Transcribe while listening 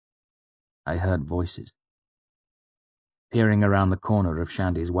I heard voices. Peering around the corner of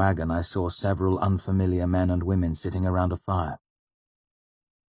Shandy's wagon, I saw several unfamiliar men and women sitting around a fire.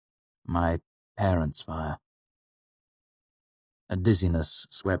 My parents' fire. A dizziness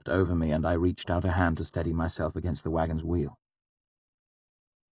swept over me, and I reached out a hand to steady myself against the wagon's wheel.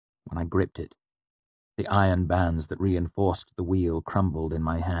 When I gripped it, the iron bands that reinforced the wheel crumbled in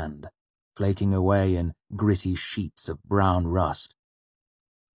my hand, flaking away in gritty sheets of brown rust.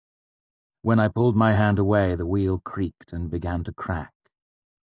 When I pulled my hand away, the wheel creaked and began to crack.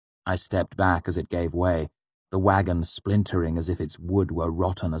 I stepped back as it gave way, the wagon splintering as if its wood were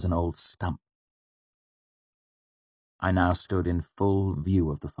rotten as an old stump. I now stood in full view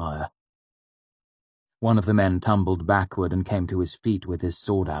of the fire. One of the men tumbled backward and came to his feet with his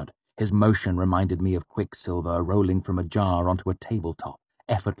sword out. His motion reminded me of quicksilver rolling from a jar onto a tabletop,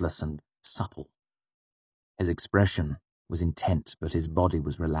 effortless and supple. His expression was intent, but his body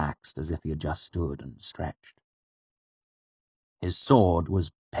was relaxed, as if he had just stood and stretched. His sword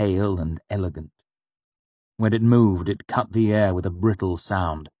was pale and elegant. When it moved, it cut the air with a brittle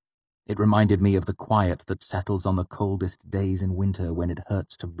sound. It reminded me of the quiet that settles on the coldest days in winter when it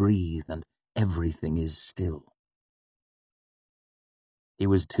hurts to breathe and everything is still. He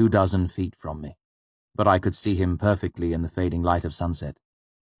was 24 feet from me, but I could see him perfectly in the fading light of sunset.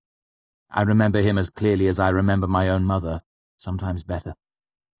 I remember him as clearly as I remember my own mother, sometimes better.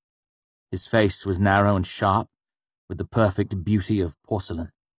 His face was narrow and sharp, with the perfect beauty of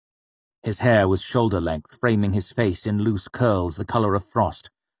porcelain. His hair was shoulder-length, framing his face in loose curls the color of frost.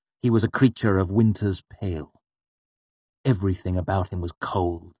 He was a creature of winter's pale. Everything about him was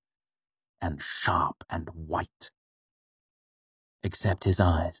cold and sharp and white, except his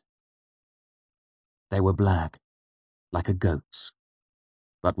eyes. They were black, like a goat's,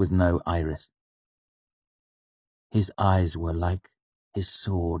 but with no iris. His eyes were like his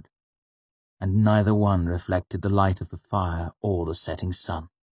sword, and neither one reflected the light of the fire or the setting sun.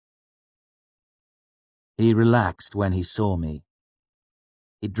 He relaxed when he saw me.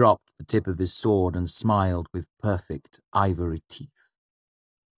 He dropped the tip of his sword and smiled with perfect ivory teeth.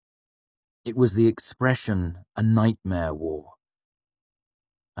 It was the expression a nightmare wore.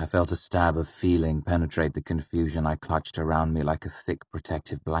 I felt a stab of feeling penetrate the confusion I clutched around me like a thick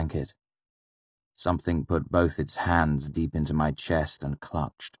protective blanket. Something put both its hands deep into my chest and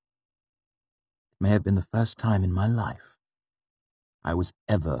clutched. It may have been the first time in my life I was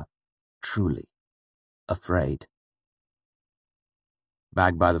ever truly afraid.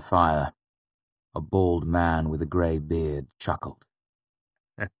 Back by the fire, a bald man with a grey beard chuckled.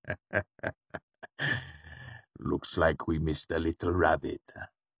 Looks like we missed a little rabbit.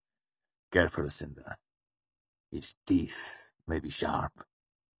 Careful, Cinder. His teeth may be sharp.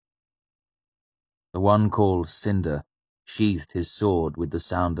 The one called Cinder sheathed his sword with the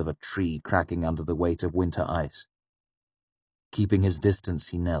sound of a tree cracking under the weight of winter ice. Keeping his distance,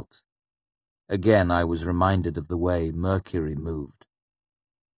 he knelt. Again I was reminded of the way Mercury moved.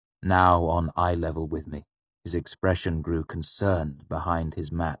 Now on eye level with me, his expression grew concerned behind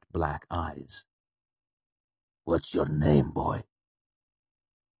his matte black eyes. What's your name, boy?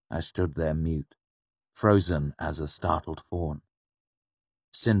 I stood there mute, frozen as a startled fawn.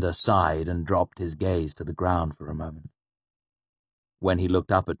 Cinder sighed and dropped his gaze to the ground for a moment. When he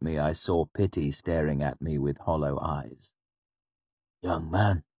looked up at me, I saw pity staring at me with hollow eyes. Young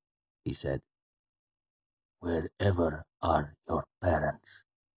man, he said, wherever are your parents?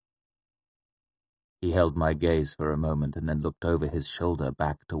 He held my gaze for a moment and then looked over his shoulder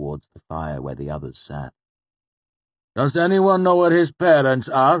back towards the fire where the others sat. Does anyone know where his parents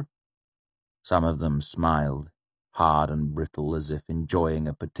are? Some of them smiled, hard and brittle, as if enjoying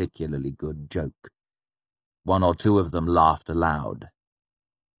a particularly good joke. One or two of them laughed aloud.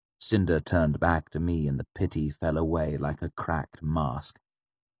 Cinder turned back to me and the pity fell away like a cracked mask,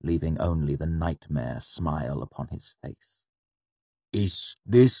 leaving only the nightmare smile upon his face. Is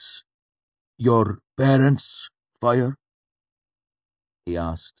this your parents' fire? He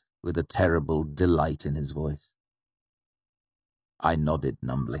asked, with a terrible delight in his voice. I nodded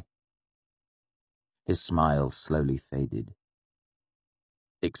numbly. His smile slowly faded.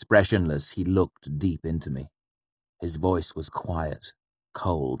 Expressionless, he looked deep into me. His voice was quiet,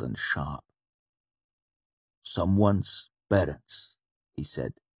 cold and sharp. Someone's parents, he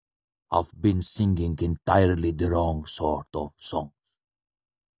said, have been singing entirely the wrong sort of songs.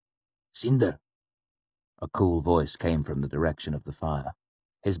 Cinder. A cool voice came from the direction of the fire.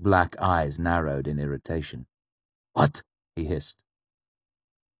 His black eyes narrowed in irritation. What? He hissed.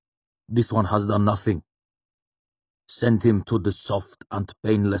 This one has done nothing. Send him to the soft and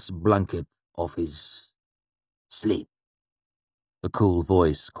painless blanket of his sleep. The cool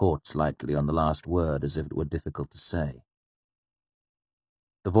voice caught slightly on the last word as if it were difficult to say.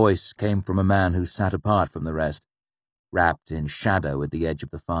 The voice came from a man who sat apart from the rest, wrapped in shadow at the edge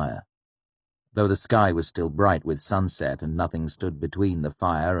of the fire. Though the sky was still bright with sunset and nothing stood between the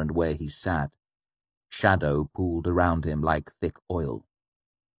fire and where he sat, shadow pooled around him like thick oil.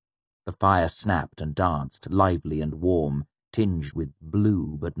 The fire snapped and danced, lively and warm, tinged with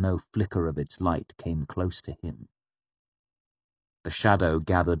blue, but no flicker of its light came close to him. The shadow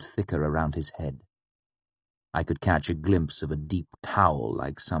gathered thicker around his head. I could catch a glimpse of a deep cowl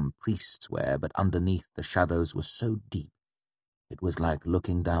like some priests wear, but underneath the shadows were so deep it was like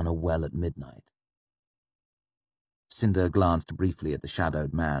looking down a well at midnight. Cinder glanced briefly at the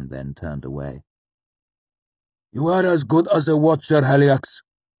shadowed man, then turned away. "You are as good as a watcher, Heliax,"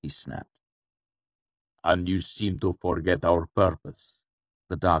 he snapped. "And you seem to forget our purpose,"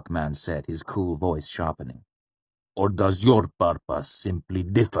 the dark man said, his cool voice sharpening. "Or does your purpose simply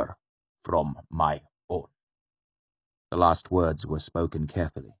differ from my own?" The last words were spoken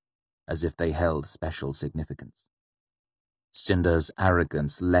carefully, as if they held special significance. Cinder's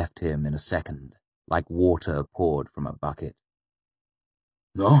arrogance left him in a second, like water poured from a bucket.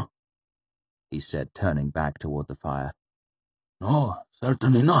 "No?" he said, turning back toward the fire. "No,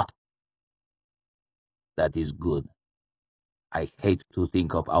 certainly not." "That is good. I hate to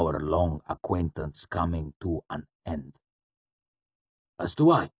think of our long acquaintance coming to an end." "As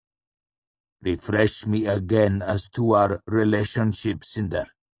do I. Refresh me again as to our relationship, Cinder,"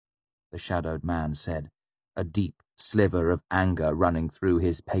 the shadowed man said, a deep sliver of anger running through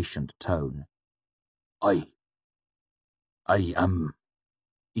his patient tone. I am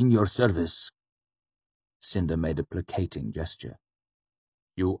in your service." Cinder made a placating gesture.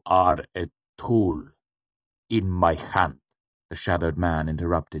 "You are a tool in my hand," the shadowed man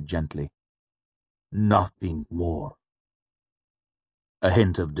interrupted gently. "Nothing more." A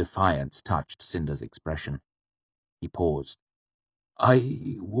hint of defiance touched Cinder's expression. He paused.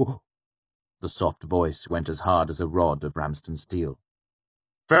 The soft voice went as hard as a rod of Ramston steel.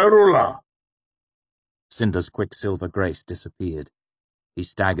 "Ferula!" Cinder's quicksilver grace disappeared. He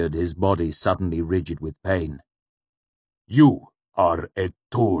staggered, his body suddenly rigid with pain. "You are a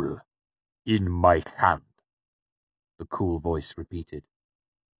tool in my hand," the cool voice repeated.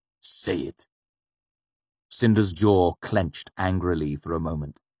 "Say it." Cinder's jaw clenched angrily for a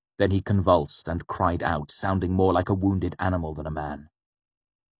moment. Then he convulsed and cried out, sounding more like a wounded animal than a man.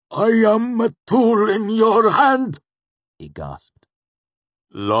 "I am a tool in your hand," he gasped.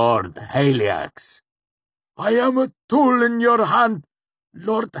 "Lord Heliax! I am a tool in your hand,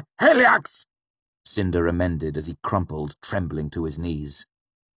 Lord Heliax!" Cinder amended as he crumpled, trembling to his knees.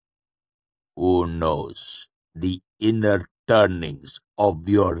 "Who knows the inner turnings of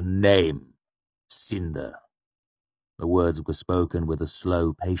your name, Cinder?" The words were spoken with a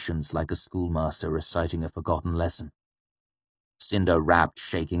slow patience like a schoolmaster reciting a forgotten lesson. Cinder wrapped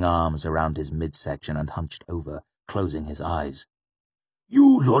shaking arms around his midsection and hunched over, closing his eyes.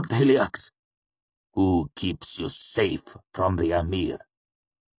 "You, Lord Heliax, who keeps you safe from the Amir,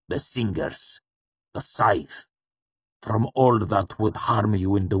 the Singers, the Scythe, from all that would harm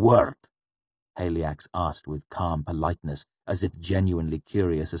you in the world?" Heliax asked with calm politeness, as if genuinely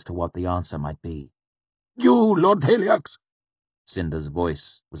curious as to what the answer might be. "You, Lord Heliax!" Cinder's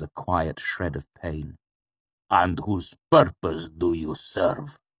voice was a quiet shred of pain. "And whose purpose do you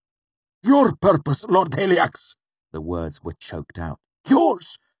serve?" "Your purpose, Lord Heliax!" The words were choked out.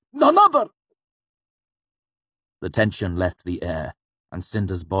 "Yours, none other!" The tension left the air, and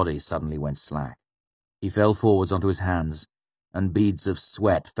Cinder's body suddenly went slack. He fell forwards onto his hands, and beads of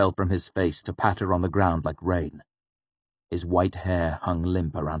sweat fell from his face to patter on the ground like rain. His white hair hung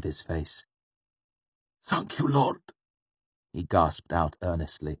limp around his face. "Thank you, Lord," he gasped out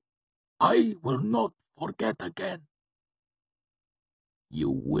earnestly. "I will not forget again." "You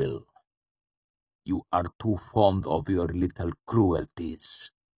will. You are too fond of your little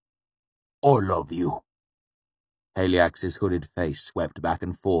cruelties. All of you." Heliax's hooded face swept back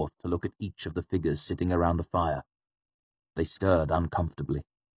and forth to look at each of the figures sitting around the fire. They stirred uncomfortably.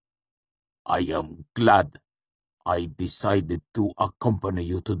 "I am glad I decided to accompany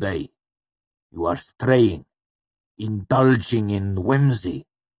you today. You are straying, indulging in whimsy.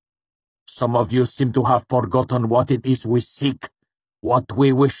 Some of you seem to have forgotten what it is we seek, what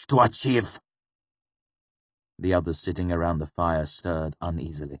we wish to achieve." The others sitting around the fire stirred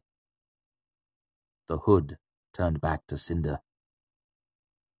uneasily. The hood turned back to Cinder.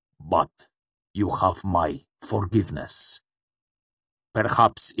 "But you have my forgiveness.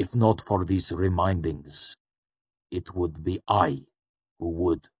 Perhaps if not for these remindings, it would be I who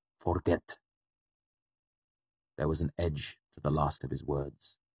would forget." There was an edge to the last of his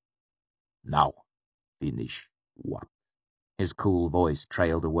words. Now, finish what? His cool voice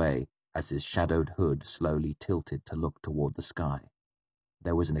trailed away as his shadowed hood slowly tilted to look toward the sky.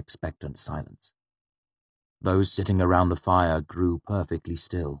 There was an expectant silence. Those sitting around the fire grew perfectly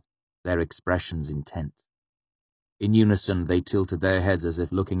still, their expressions intent. In unison, they tilted their heads as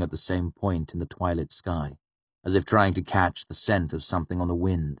if looking at the same point in the twilit sky, as if trying to catch the scent of something on the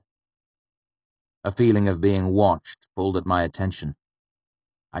wind. A feeling of being watched pulled at my attention.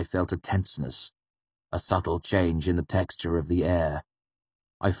 I felt a tenseness, a subtle change in the texture of the air.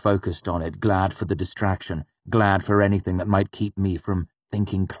 I focused on it, glad for the distraction, glad for anything that might keep me from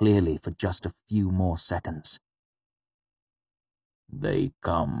thinking clearly for just a few more seconds. They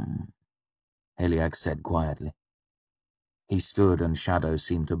come, Heliax said quietly. He stood and shadows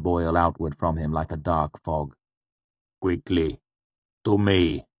seemed to boil outward from him like a dark fog. Quickly, to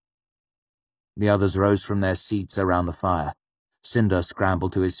me. The others rose from their seats around the fire. Cinder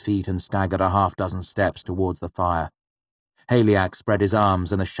scrambled to his feet and staggered a half-dozen steps towards the fire. Heliax spread his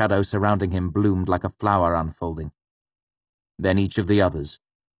arms and the shadow surrounding him bloomed like a flower unfolding. Then each of the others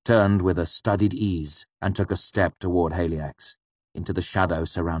turned with a studied ease and took a step toward Heliax, into the shadow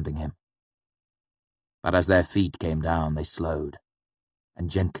surrounding him. But as their feet came down, they slowed, and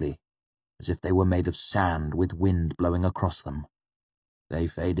gently, as if they were made of sand with wind blowing across them, they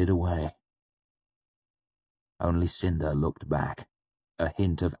faded away. Only Cinder looked back, a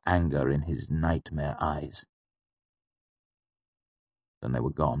hint of anger in his nightmare eyes. Then they were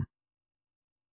gone.